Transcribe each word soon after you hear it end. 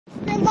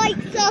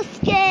lights are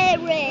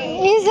scary.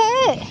 Is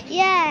it?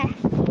 Yeah.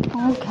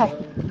 Okay.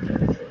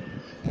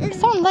 It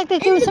sounds like they're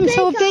doing some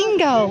sort of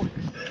bingo.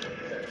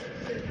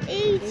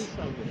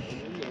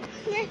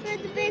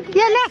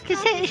 Yeah, look, it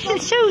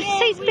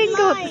says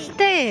bingo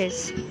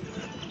upstairs.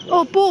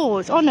 Or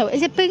balls. Oh no,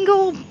 is it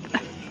bingo?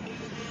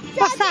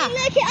 What's that?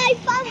 Look, I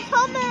found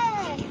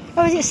Thomas.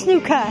 Oh, is it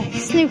snooker?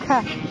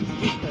 Snooker.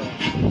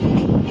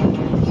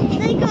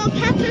 They got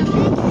Peppa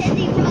Pig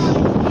Kiddie Run.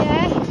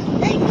 Yeah.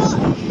 They got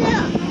the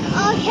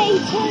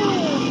arcade too.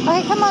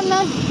 Okay, come on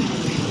then.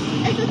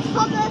 It's a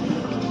Thomas.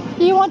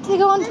 You want to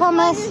go on,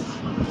 Thomas?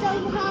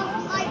 Don't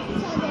have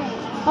lights on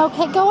it.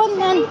 Okay, go on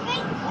then. I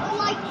think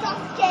lights are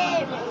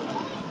scary.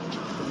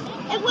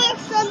 It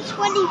works on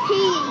 20p.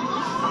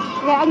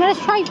 Yeah, I'm going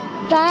to try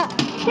that.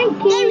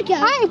 Thank you. There we go.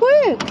 Ah, it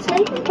worked.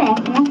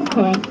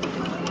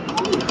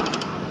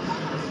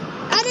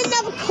 Add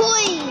another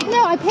coin. No,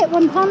 I put £1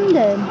 in.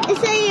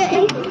 It's a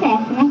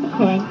another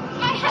coin.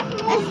 I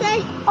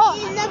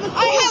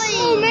have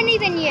more money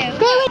than you.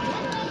 Go in.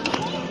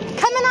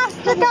 Come and ask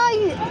the guy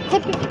to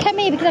come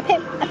here because I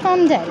put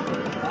 £1 in.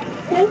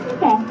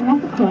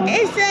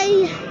 It's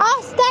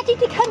Ask Daddy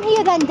to come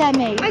here then,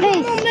 Demi. I got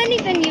more money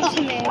than you,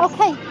 Smith.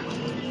 Okay.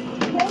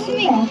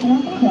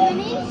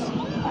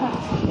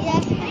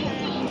 Yes.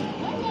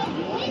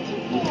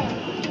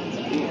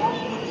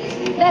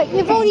 Look,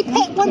 you've already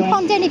picked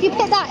 £1 in. If you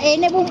put that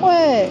in, it won't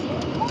work.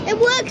 It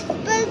works,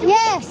 but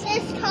yes.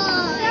 This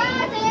time.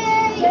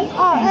 Daddy.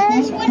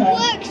 This one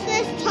works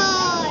this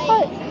time.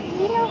 Oh,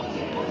 you know.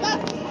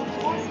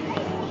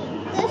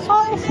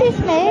 Excuse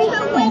me.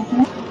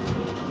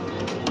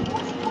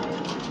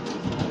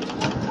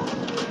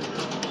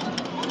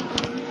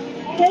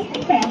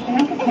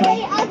 Okay,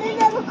 add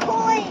another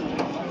coin.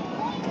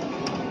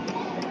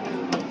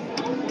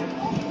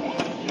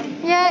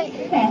 Yeah.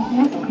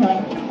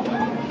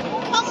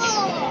 Come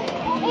on.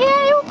 Yeah,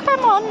 you'll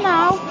come on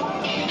now.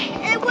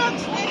 It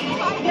works this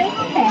time.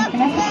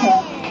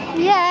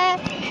 Yeah.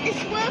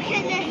 It's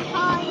working this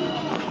time.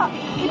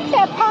 You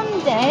put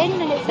 £1 in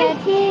and it said,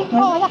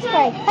 oh, that's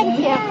great. Thank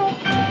you.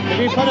 If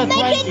you put a 20 in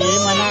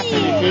when that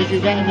finishes, you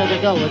get another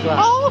go as well.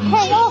 Oh,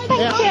 okay. Oh,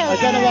 thank you. I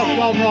don't know what's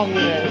gone wrong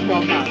with it. It's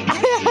gone mad.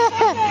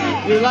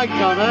 You like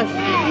Thomas?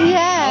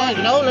 Yeah. Oh,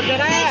 no, look at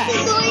that.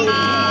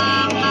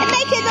 It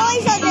makes a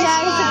noise on this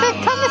Yeah, it's a big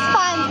Thomas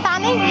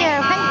fan, ain't you?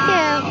 Thank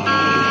you.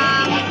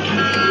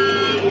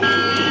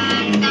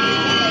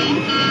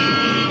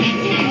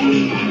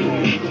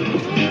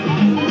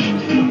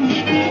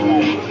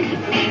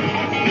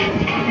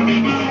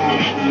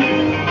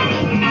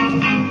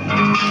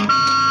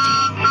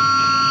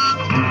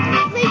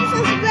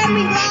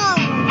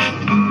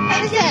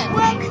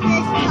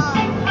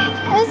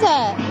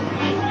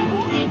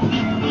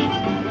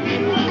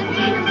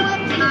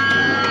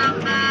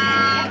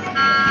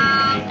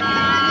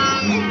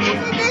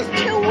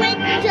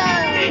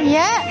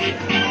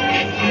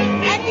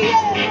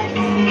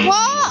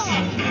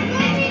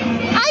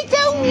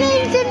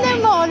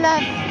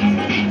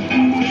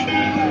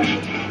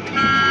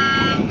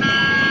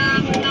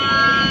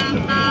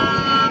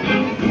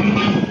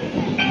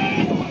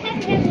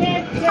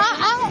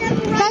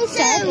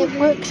 It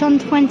works on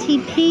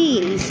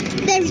 20p's.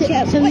 There we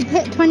go. So we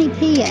put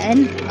 20p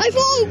in. I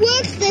thought it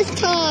works this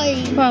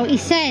time. Well, he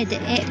said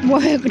it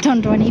worked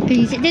on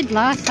 20p's. It did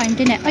last time,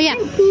 didn't it? Oh yeah.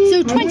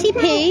 So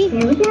 20p.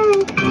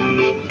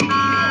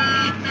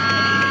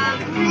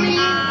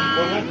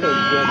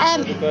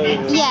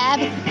 Yeah,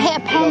 hit a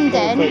 £1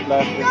 in.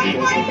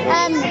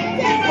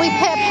 We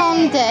put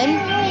 £1 in.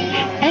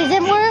 And it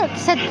didn't work.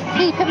 Said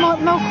he put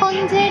more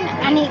coins in,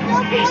 and he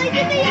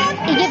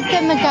gives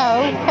them a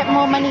go, put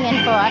more money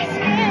in for us,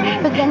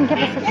 but then give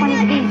us a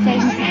 20p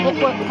saying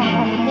it works on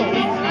 20p.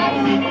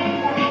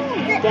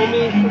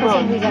 Demi, come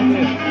on.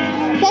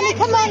 Demi,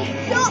 come on.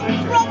 Stop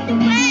from the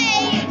way.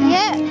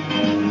 Yeah.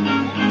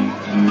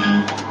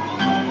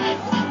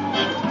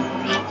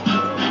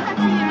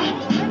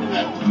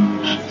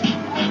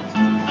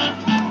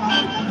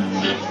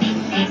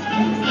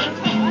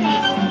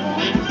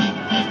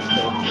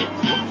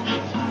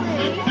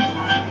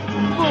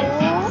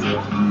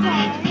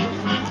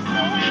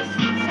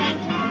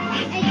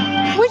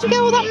 Where'd you get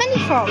all that money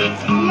from?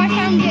 I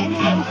found it in the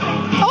little thing.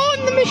 Oh,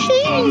 in the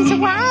machines!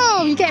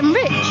 Wow, you're getting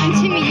rich. And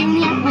Timmy, you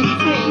only have like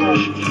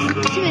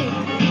 3. Timmy.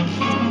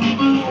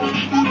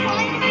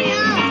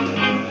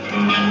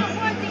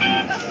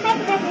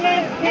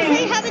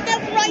 Have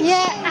another ride.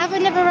 Yeah, have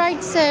another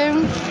ride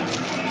soon.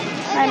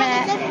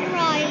 Another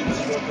ride.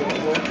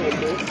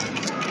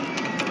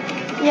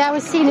 Yeah, I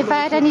was seeing if I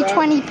had any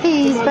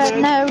 20p's, but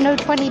no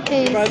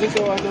 20p's. Try to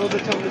go, I know the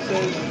Thomas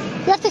says.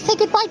 You have to say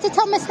goodbye to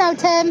Thomas now,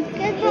 Tim.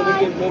 Goodbye.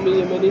 Give Mummy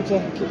your money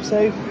to keep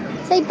safe.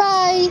 Say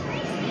bye.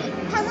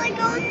 Can I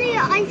go on the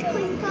ice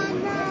cream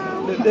van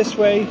now? This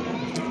way.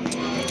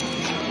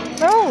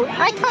 Oh,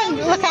 I can't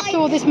look after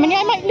all this money.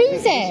 I might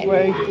lose This it.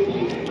 way.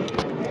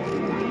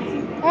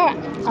 Oh,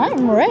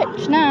 I'm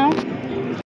rich now.